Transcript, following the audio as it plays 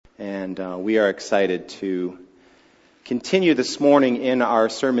And we are excited to continue this morning in our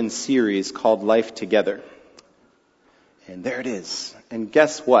sermon series called Life Together. And there it is. And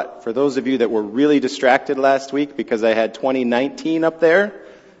guess what? For those of you that were really distracted last week because I had 2019 up there,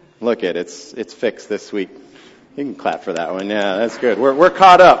 look at it. It's fixed this week. You can clap for that one. Yeah, that's good. We're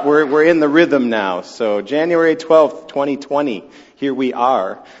caught up. We're in the rhythm now. So January 12th, 2020, here we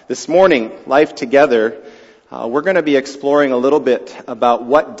are. This morning, Life Together, we're going to be exploring a little bit about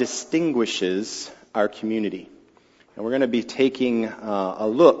what distinguishes our community. And we're going to be taking a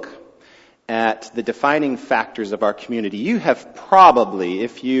look at the defining factors of our community. You have probably,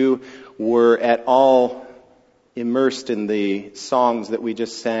 if you were at all immersed in the songs that we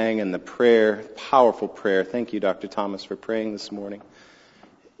just sang and the prayer, powerful prayer. Thank you, Dr. Thomas, for praying this morning.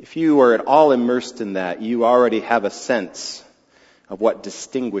 If you were at all immersed in that, you already have a sense of what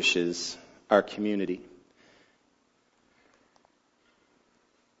distinguishes our community.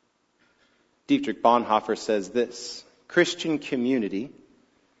 Dietrich Bonhoeffer says this: Christian community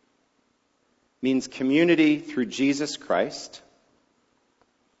means community through Jesus Christ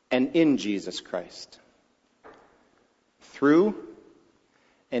and in Jesus Christ. Through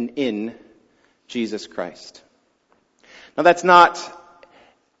and in Jesus Christ. Now that's not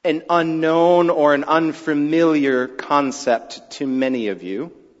an unknown or an unfamiliar concept to many of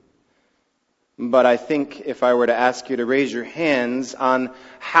you. But I think if I were to ask you to raise your hands on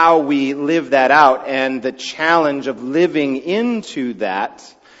how we live that out and the challenge of living into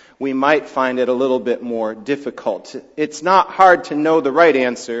that, we might find it a little bit more difficult. It's not hard to know the right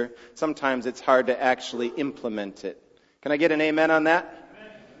answer. Sometimes it's hard to actually implement it. Can I get an amen on that?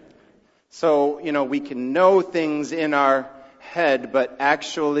 Amen. So, we can know things in our head, but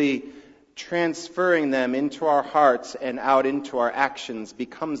actually transferring them into our hearts and out into our actions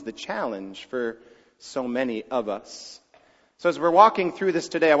becomes the challenge for so many of us. So as we're walking through this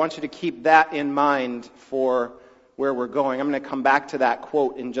today, I want you to keep that in mind for where we're going. I'm going to come back to that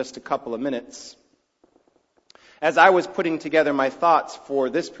quote in just a couple of minutes. As I was putting together my thoughts for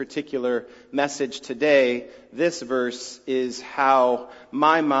this particular message today, this verse is how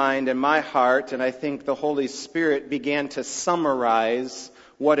my mind and my heart, and I think the Holy Spirit, began to summarize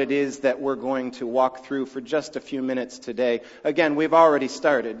what it is that we're going to walk through for just a few minutes today. Again, we've already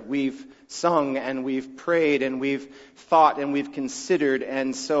started. We've sung and we've prayed and we've thought and we've considered.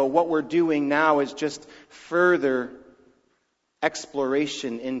 And so what we're doing now is just further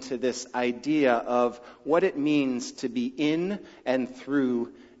exploration into this idea of what it means to be in and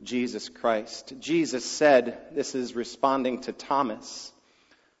through Jesus Christ. Jesus said, this is responding to Thomas,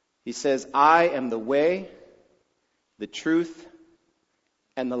 he says, I am the way, the truth,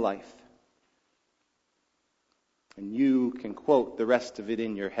 and the life. And you can quote the rest of it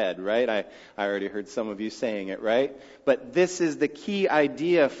in your head, right? I already heard some of you saying it, right? But this is the key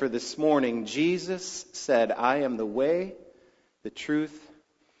idea for this morning. Jesus said, I am the way, the truth,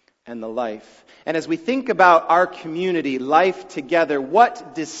 and the life. And as we think about our community, life together,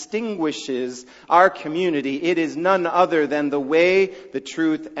 what distinguishes our community? It is none other than the way, the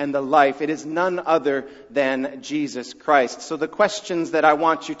truth, and the life. It is none other than Jesus Christ. So the questions that I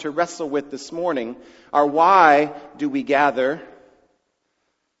want you to wrestle with this morning are, why do we gather?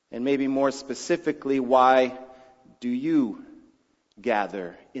 And maybe more specifically, why do you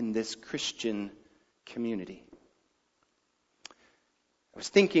gather in this Christian community? I was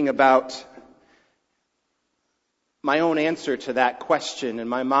thinking about my own answer to that question, and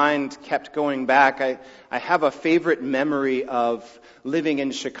my mind kept going back. I have a favorite memory of living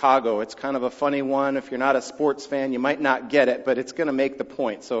in Chicago. It's kind of a funny one. If you're not a sports fan, you might not get it, but it's going to make the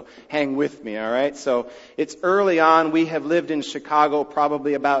point, so hang with me, all right? So it's early on. We have lived in Chicago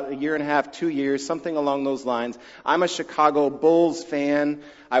probably about a year and a half, 2 years, something along those lines. I'm a Chicago Bulls fan.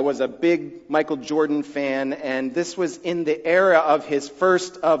 I was a big Michael Jordan fan, and this was in the era of his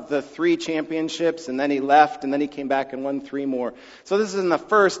first of the 3 championships, and then he left, and then he came back and won 3 more. So this is in the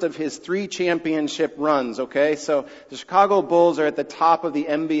first of his 3 championship runs, okay? So the Chicago Bulls are at the top of the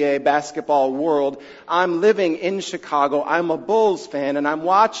NBA basketball world. I'm living in Chicago. I'm a Bulls fan, and I'm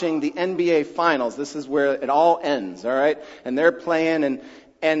watching the NBA Finals. This is where it all ends, all right? And they're playing,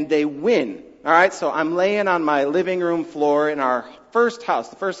 and they win. All right, so I'm laying on my living room floor in our first house,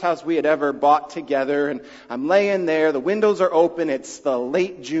 the first house we had ever bought together, and I'm laying there. The windows are open. It's the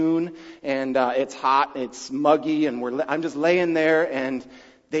late June, and it's hot, it's muggy, and I'm just laying there, and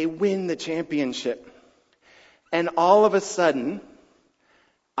they win the championship. And all of a sudden,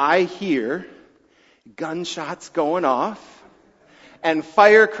 I hear gunshots going off, and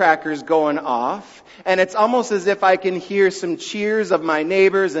firecrackers going off. And it's almost as if I can hear some cheers of my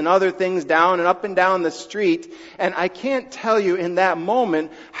neighbors and other things down and up and down the street. And I can't tell you in that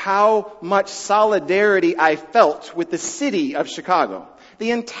moment how much solidarity I felt with the city of Chicago.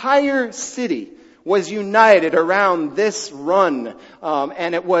 The entire city was united around this run,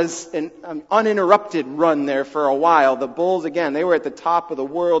 and it was an uninterrupted run there for a while. The Bulls, again, they were at the top of the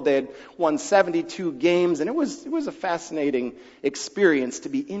world. They had won 72 games, and it was a fascinating experience to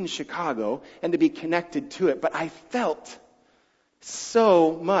be in Chicago and to be connected to it. But I felt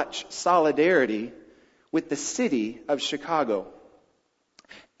so much solidarity with the city of Chicago.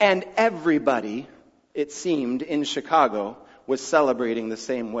 And everybody, it seemed, in Chicago was celebrating the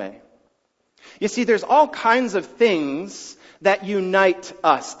same way. You see, there's all kinds of things that unite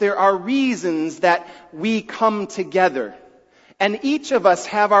us. There are reasons that we come together. And each of us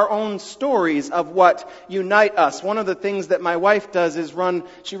have our own stories of what unite us. One of the things that my wife does is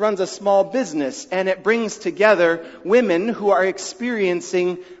she runs a small business, and it brings together women who are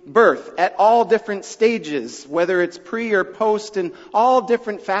experiencing birth at all different stages, whether it's pre or post, and all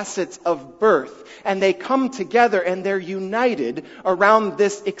different facets of birth. And they come together and they're united around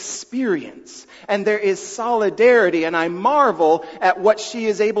this experience. And there is solidarity, and I marvel at what she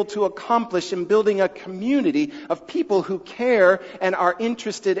is able to accomplish in building a community of people who care and are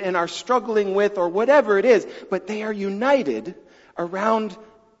interested and are struggling with or whatever it is, but they are united around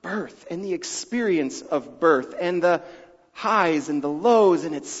birth and the experience of birth and the highs and the lows,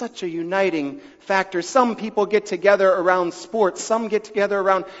 and it's such a uniting factor. Some people get together around sports, some get together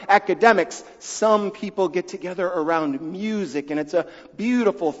around academics, some people get together around music, and it's a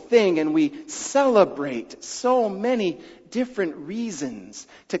beautiful thing, and we celebrate so many different reasons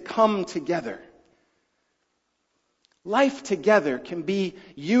to come together. Life together can be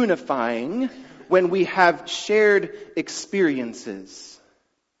unifying when we have shared experiences.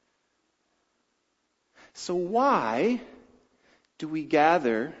 So why do we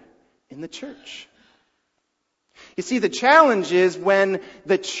gather in the church? You see, the challenge is when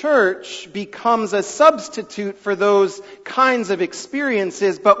the church becomes a substitute for those kinds of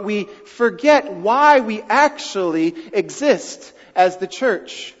experiences, but we forget why we actually exist as the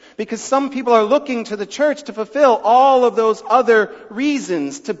church. Because some people are looking to the church to fulfill all of those other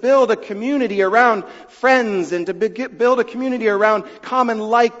reasons, to build a community around friends and to build a community around common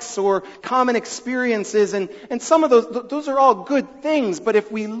likes or common experiences. And some of those are all good things. But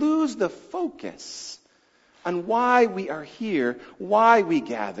if we lose the focus on why we are here, why we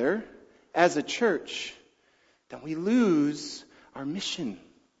gather as a church, then we lose our mission.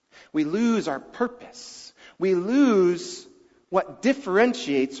 We lose our purpose. We lose what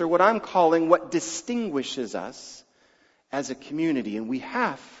differentiates, or what I'm calling what distinguishes us as a community. And we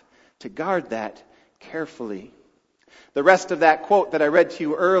have to guard that carefully. The rest of that quote that I read to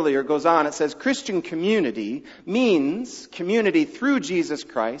you earlier goes on. It says, Christian community means community through Jesus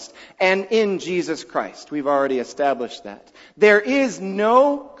Christ and in Jesus Christ. We've already established that. There is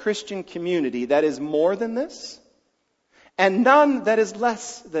no Christian community that is more than this, and none that is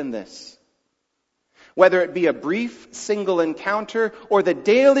less than this. Whether it be a brief single encounter or the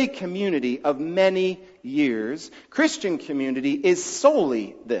daily community of many years, Christian community is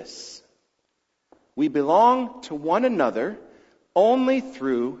solely this. We belong to one another only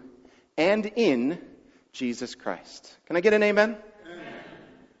through and in Jesus Christ. Can I get an amen? Amen.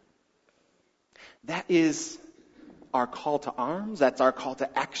 That is our call to arms. That's our call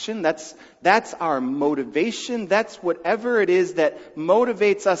to action. That's our motivation. That's whatever it is that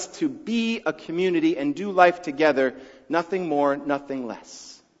motivates us to be a community and do life together. Nothing more, nothing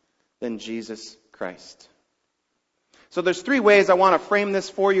less than Jesus Christ. So there's 3 ways I want to frame this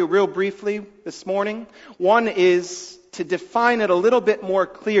for you real briefly this morning. One is to define it a little bit more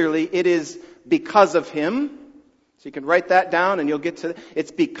clearly. It is because of Him. So you can write that down and you'll get to it.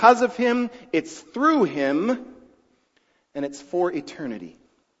 It's because of Him, it's through Him, and it's for eternity.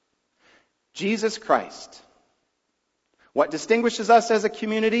 Jesus Christ. What distinguishes us as a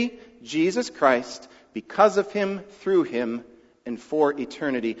community? Jesus Christ, because of Him, through Him, and for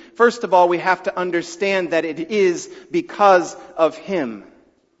eternity. First of all, we have to understand that it is because of Him.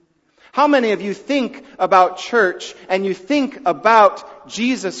 How many of you think about church and you think about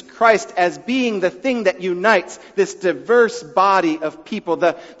Jesus Christ as being the thing that unites this diverse body of people?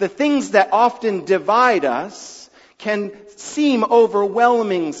 The things that often divide us can seem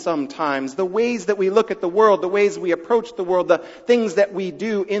overwhelming sometimes. The ways that we look at the world, the ways we approach the world, the things that we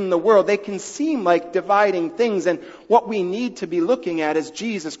do in the world, they can seem like dividing things. And what we need to be looking at is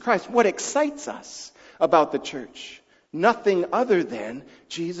Jesus Christ. What excites us about the church? Nothing other than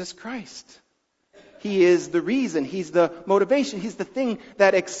Jesus Christ. He is the reason. He's the motivation. He's the thing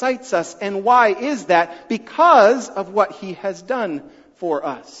that excites us. And why is that? Because of what He has done for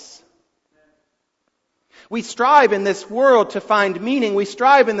us. We strive in this world to find meaning. We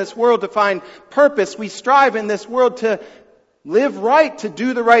strive in this world to find purpose. We strive in this world to live right, to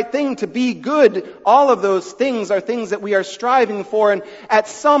do the right thing, to be good. All of those things are things that we are striving for. And at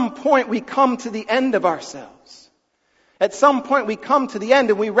some point we come to the end of ourselves. At some point we come to the end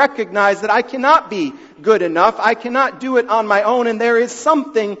and we recognize that I cannot be good enough. I cannot do it on my own. And there is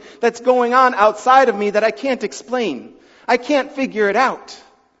something that's going on outside of me that I can't explain. I can't figure it out.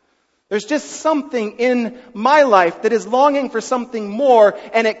 There's just something in my life that is longing for something more,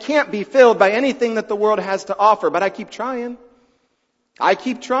 and it can't be filled by anything that the world has to offer. But I keep trying. I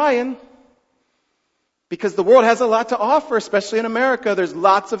keep trying. Because the world has a lot to offer, especially in America. There's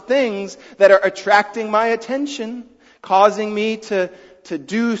lots of things that are attracting my attention, causing me to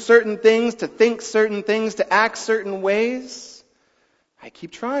do certain things, to think certain things, to act certain ways. I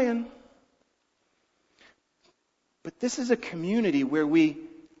keep trying. But this is a community where we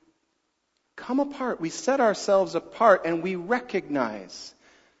come apart, we set ourselves apart, and we recognize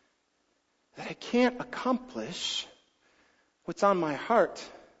that I can't accomplish what's on my heart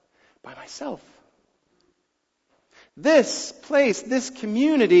by myself. This place, this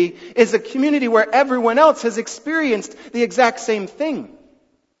community, is a community where everyone else has experienced the exact same thing.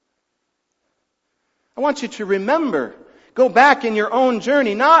 I want you to remember, go back in your own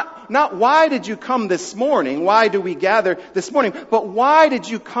journey, not why did you come this morning, why do we gather this morning, but why did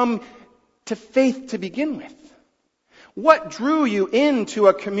you come to faith to begin with? What drew you into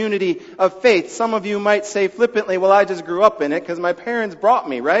a community of faith? Some of you might say flippantly, well, I just grew up in it because my parents brought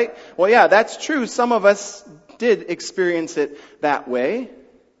me, right? Well, yeah, that's true. Some of us did experience it that way.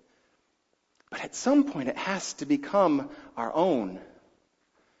 But at some point, it has to become our own.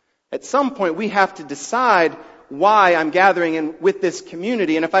 At some point, we have to decide why I'm gathering with this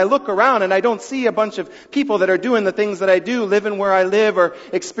community. And if I look around and I don't see a bunch of people that are doing the things that I do, living where I live, or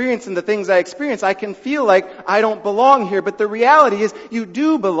experiencing the things I experience, I can feel like I don't belong here. But the reality is you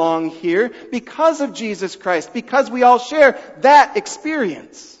do belong here because of Jesus Christ, because we all share that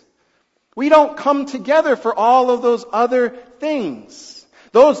experience. We don't come together for all of those other things.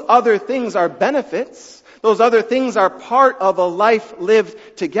 Those other things are benefits. Those other things are part of a life lived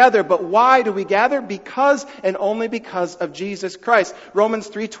together. But why do we gather? Because and only because of Jesus Christ. Romans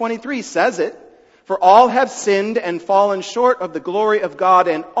 3:23 says it. For all have sinned and fallen short of the glory of God,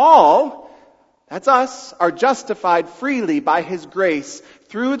 and all, that's us, are justified freely by His grace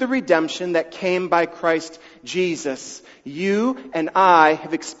through the redemption that came by Christ Jesus. You and I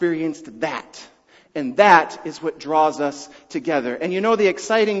have experienced that. And that is what draws us together. And you know, the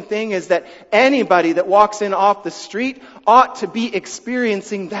exciting thing is that anybody that walks in off the street ought to be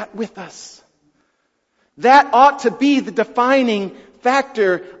experiencing that with us. That ought to be the defining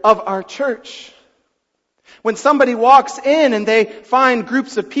factor of our church. When somebody walks in and they find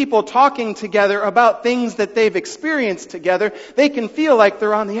groups of people talking together about things that they've experienced together, they can feel like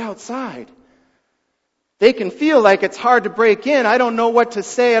they're on the outside. They can feel like it's hard to break in. I don't know what to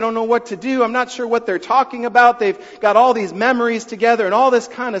say. I don't know what to do. I'm not sure what they're talking about. They've got all these memories together and all this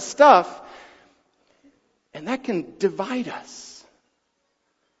kind of stuff. And that can divide us.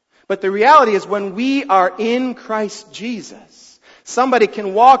 But the reality is when we are in Christ Jesus, somebody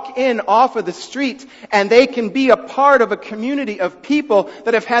can walk in off of the street and they can be a part of a community of people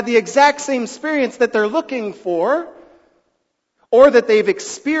that have had the exact same experience that they're looking for, or that they've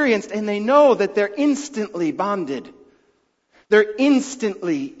experienced, and they know that they're instantly bonded. They're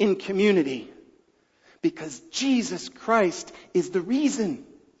instantly in community. Because Jesus Christ is the reason.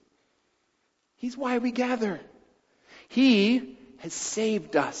 He's why we gather. He has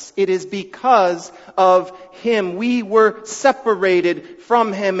saved us. It is because of Him. We were separated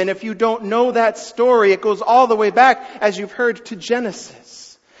from Him. And if you don't know that story, it goes all the way back, as you've heard, to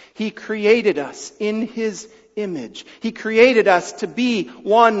Genesis. He created us in His image. He created us to be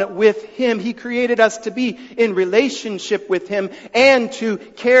one with Him. He created us to be in relationship with Him and to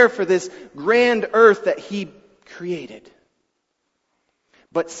care for this grand earth that He created.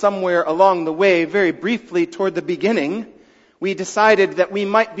 But somewhere along the way, very briefly toward the beginning, we decided that we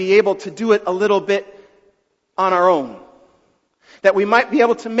might be able to do it a little bit on our own. That we might be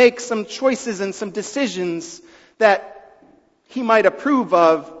able to make some choices and some decisions that He might approve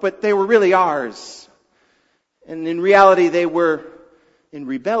of, but they were really ours. And in reality, they were in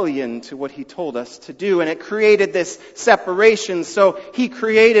rebellion to what He told us to do. And it created this separation. So He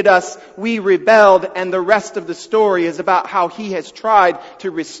created us, we rebelled, and the rest of the story is about how He has tried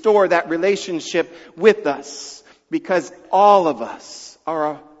to restore that relationship with us. Because all of us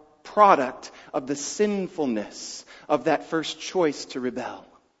are a product of the sinfulness of that first choice to rebel.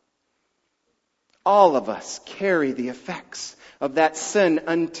 All of us carry the effects of that sin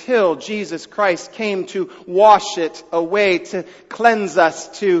until Jesus Christ came to wash it away, to cleanse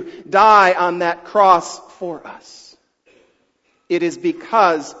us, to die on that cross for us. It is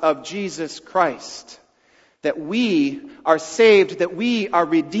because of Jesus Christ that we are saved, that we are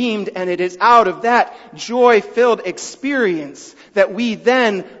redeemed, and it is out of that joy-filled experience that we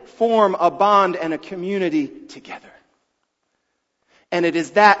then form a bond and a community together. And it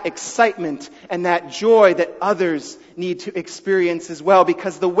is that excitement and that joy that others need to experience as well,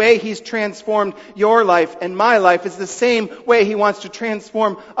 because the way He's transformed your life and my life is the same way He wants to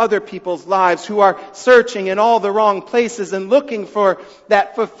transform other people's lives who are searching in all the wrong places and looking for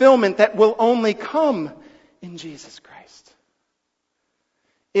that fulfillment that will only come in Jesus Christ.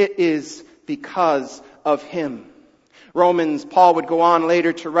 It is because of Him. Paul would go on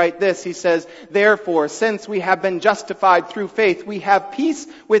later to write this. He says, "Therefore, since we have been justified through faith, we have peace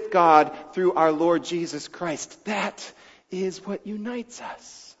with God through our Lord Jesus Christ." That is what unites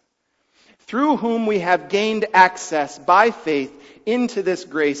us. Through whom we have gained access by faith into this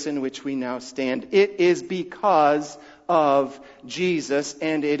grace in which we now stand. It is because of Jesus,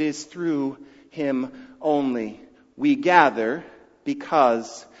 and it is through Him only. We gather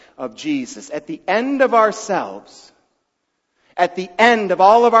because of Jesus. At the end of ourselves, at the end of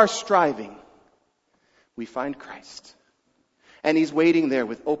all of our striving, we find Christ. And He's waiting there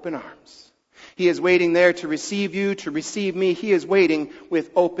with open arms. He is waiting there to receive you, to receive me. He is waiting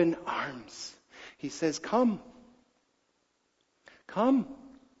with open arms. He says, "Come. Come.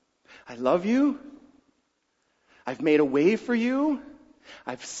 I love you. I've made a way for you.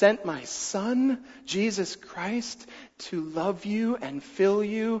 I've sent my Son, Jesus Christ, to love you and fill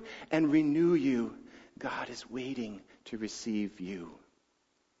you and renew you." God is waiting to receive you.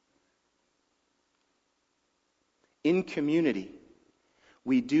 In community,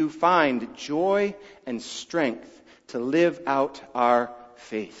 we do find joy and strength to live out our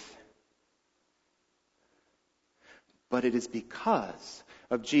faith. But it is because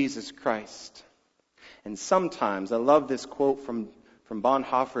of Jesus Christ. And sometimes, I love this quote from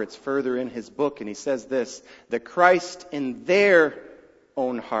Bonhoeffer. It's further in his book, and he says this: "The Christ in their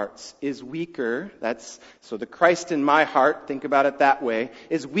own hearts is weaker." So the Christ in my heart, think about it that way,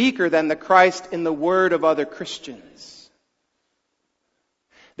 is weaker than the Christ in the word of other Christians.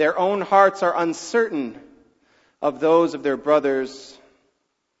 Their own hearts are uncertain of those of their brothers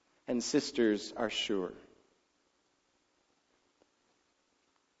and sisters are sure.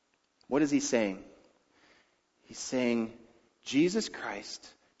 What is he saying? He's saying Jesus Christ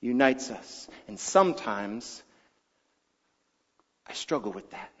unites us, and sometimes I struggle with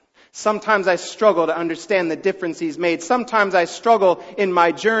that. Sometimes I struggle to understand the difference He's made. Sometimes I struggle in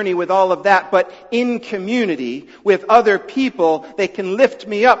my journey with all of that. But in community with other people, they can lift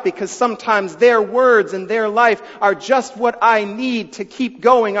me up, because sometimes their words and their life are just what I need to keep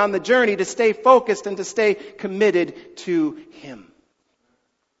going on the journey, to stay focused and to stay committed to Him.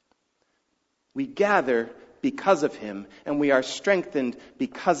 We gather because of Him, and we are strengthened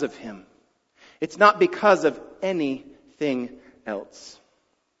because of Him. It's not because of anything else.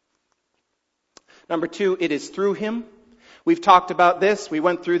 Number 2, it is through Him. We've talked about this. We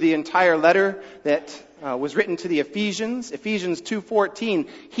went through the entire letter that was written to the Ephesians. Ephesians 2:14.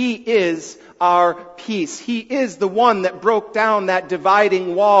 He is our peace. He is the one that broke down that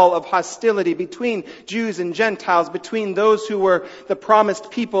dividing wall of hostility between Jews and Gentiles, between those who were the promised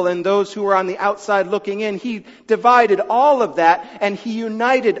people and those who were on the outside looking in. He divided all of that, and He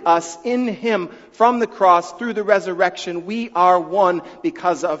united us in Him from the cross through the resurrection. We are one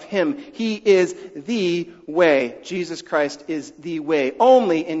because of Him. He is the way. Jesus Christ is the way.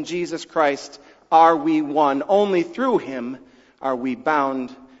 Only in Jesus Christ are we one. Only through Him are we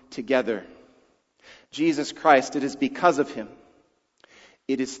bound together. Jesus Christ, it is because of Him.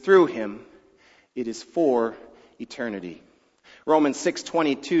 It is through Him. It is for eternity. Romans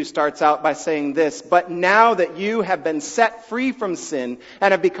 6:22 starts out by saying this: "But now that you have been set free from sin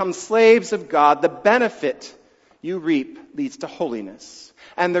and have become slaves of God, the benefit you reap leads to holiness.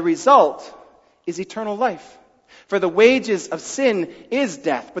 And the result is eternal life. For the wages of sin is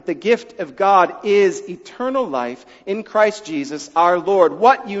death, but the gift of God is eternal life in Christ Jesus our Lord."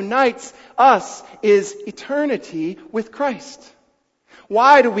 What unites us is eternity with Christ.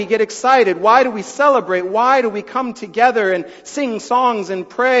 Why do we get excited? Why do we celebrate? Why do we come together and sing songs and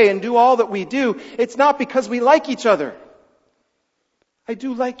pray and do all that we do? It's not because we like each other. I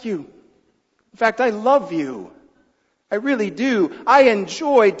do like you. In fact, I love you. I really do. I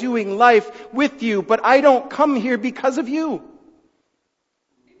enjoy doing life with you, but I don't come here because of you.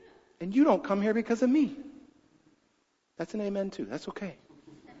 And you don't come here because of me. That's an amen too. That's okay.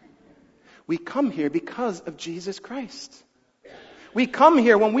 We come here because of Jesus Christ. We come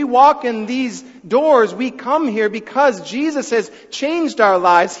here, when we walk in these doors, we come here because Jesus has changed our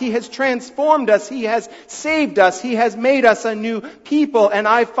lives. He has transformed us. He has saved us. He has made us a new people. And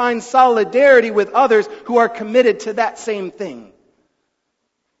I find solidarity with others who are committed to that same thing.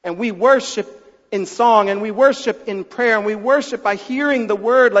 And we worship in song, and we worship in prayer, and we worship by hearing the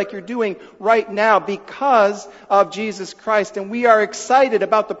Word like you're doing right now because of Jesus Christ. And we are excited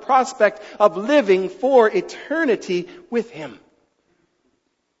about the prospect of living for eternity with Him.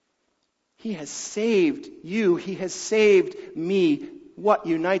 He has saved you. He has saved me. What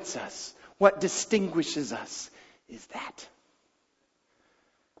unites us, what distinguishes us is that.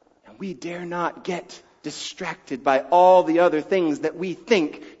 And we dare not get distracted by all the other things that we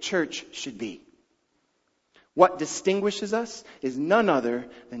think church should be. What distinguishes us is none other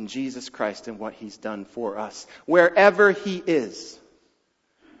than Jesus Christ and what He's done for us. Wherever He is,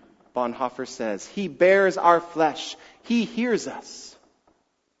 Bonhoeffer says, He bears our flesh. He hears us.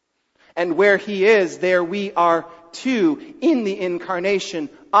 And where He is, there we are too, in the incarnation,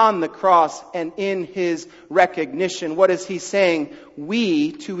 on the cross, and in His recognition. What is He saying?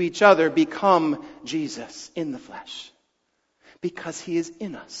 We, to each other, become Jesus in the flesh. Because He is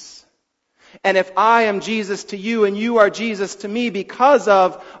in us. And if I am Jesus to you and you are Jesus to me because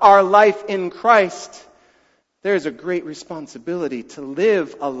of our life in Christ, there is a great responsibility to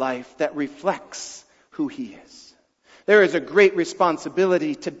live a life that reflects who He is. There is a great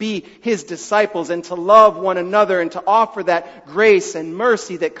responsibility to be His disciples and to love one another and to offer that grace and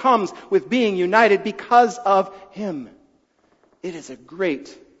mercy that comes with being united because of Him. It is a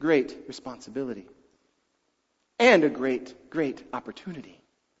great, great responsibility. And a great, great opportunity.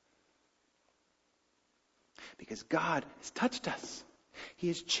 Because God has touched us. He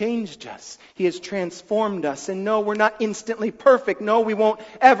has changed us. He has transformed us. And no, we're not instantly perfect. No, we won't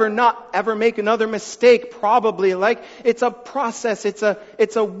ever make another mistake, probably. Like, it's a process.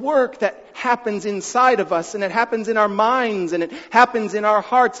 It's a work that happens inside of us. And it happens in our minds. And it happens in our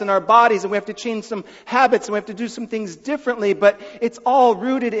hearts and our bodies. And we have to change some habits. And we have to do some things differently. But it's all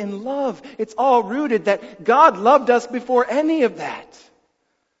rooted in love. It's all rooted that God loved us before any of that.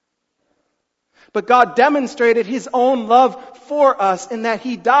 But God demonstrated His own love for us in that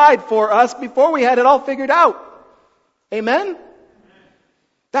He died for us before we had it all figured out. Amen?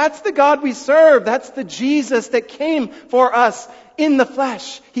 That's the God we serve. That's the Jesus that came for us in the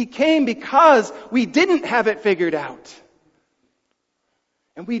flesh. He came because we didn't have it figured out.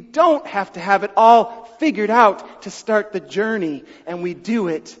 And we don't have to have it all figured out to start the journey. And we do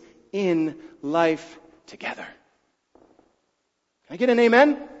it in life together. Can I get an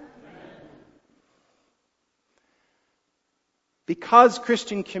amen? Because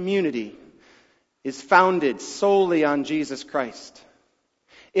Christian community is founded solely on Jesus Christ,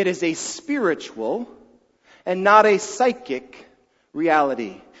 it is a spiritual and not a psychic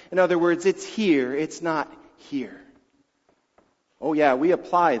reality. In other words, it's here, it's not here. Oh yeah, we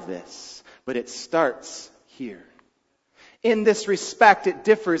apply this, but it starts here. In this respect, it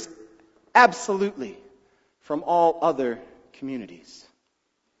differs absolutely from all other communities.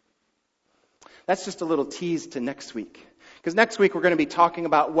 That's just a little tease to next week. Because next week we're going to be talking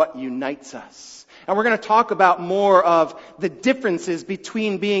about what unites us. And we're going to talk about more of the differences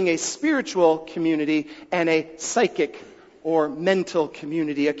between being a spiritual community and a psychic or mental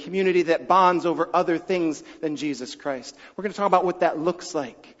community, a community that bonds over other things than Jesus Christ. We're going to talk about what that looks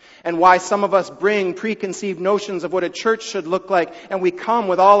like and why some of us bring preconceived notions of what a church should look like, and we come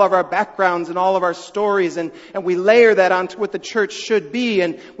with all of our backgrounds and all of our stories, and we layer that onto what the church should be,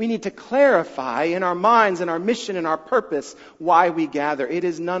 and we need to clarify in our minds and our mission and our purpose why we gather. It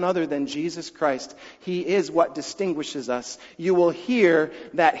is none other than Jesus Christ. He is what distinguishes us. You will hear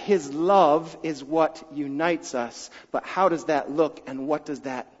that His love is what unites us, but how does that look and what does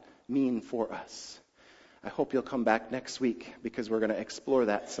that mean for us? I hope you'll come back next week because we're going to explore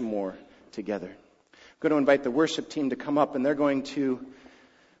that some more together. I'm going to invite the worship team to come up, and they're going to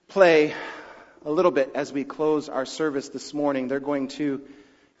play a little bit as we close our service this morning. They're going to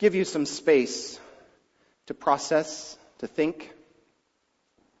give you some space to process, to think,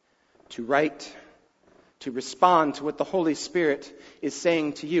 to write, to respond to what the Holy Spirit is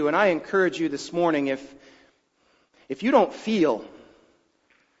saying to you. And I encourage you this morning, if you don't feel,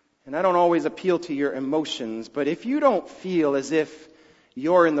 and I don't always appeal to your emotions, but if you don't feel as if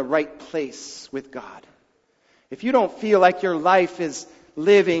you're in the right place with God, if you don't feel like your life is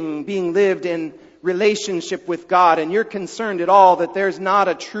being lived in relationship with God, and you're concerned at all that there's not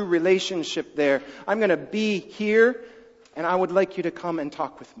a true relationship there, I'm going to be here, and I would like you to come and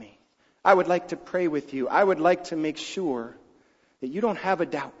talk with me. I would like to pray with you. I would like to make sure that you don't have a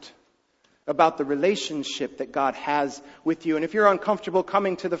doubt about the relationship that God has with you. And if you're uncomfortable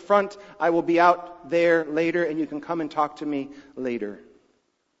coming to the front, I will be out there later and you can come and talk to me later.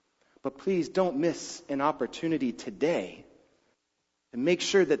 But please don't miss an opportunity today to make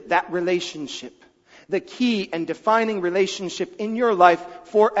sure that that relationship, the key and defining relationship in your life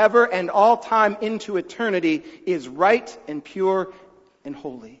forever and all time into eternity, is right and pure and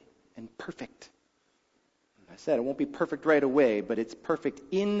holy and perfect. I said it won't be perfect right away, but it's perfect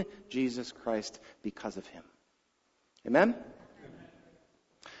in Jesus Christ because of Him. Amen?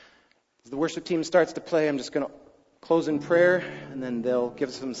 As the worship team starts to play, I'm just going to close in prayer, and then they'll give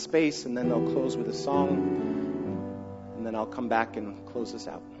us some space, and then they'll close with a song, and then I'll come back and close this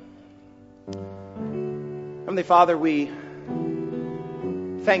out. Heavenly Father, we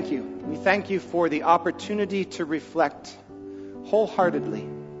thank you. We thank you for the opportunity to reflect wholeheartedly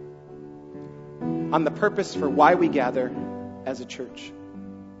on the purpose for why we gather as a church.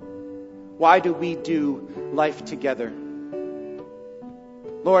 Why do we do life together?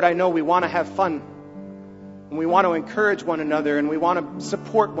 Lord, I know we want to have fun, and we want to encourage one another, and we want to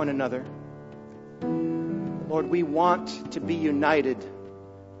support one another. Lord, we want to be united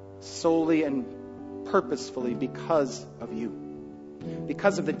solely and purposefully because of you,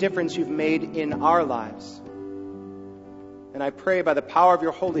 because of the difference you've made in our lives. And I pray by the power of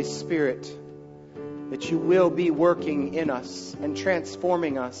your Holy Spirit that you will be working in us and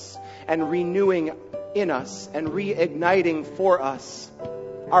transforming us and renewing in us and reigniting for us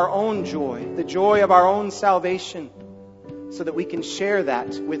our own joy, the joy of our own salvation, so that we can share that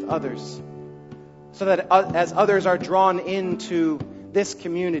with others. So that as others are drawn into this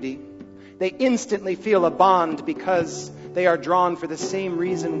community, they instantly feel a bond because they are drawn for the same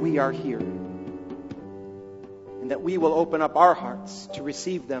reason we are here. And that we will open up our hearts to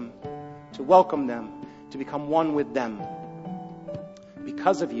receive them, to welcome them, to become one with them.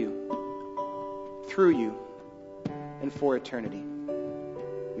 Because of you, through you, and for eternity.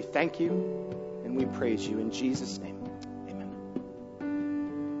 We thank you and we praise you in Jesus' name.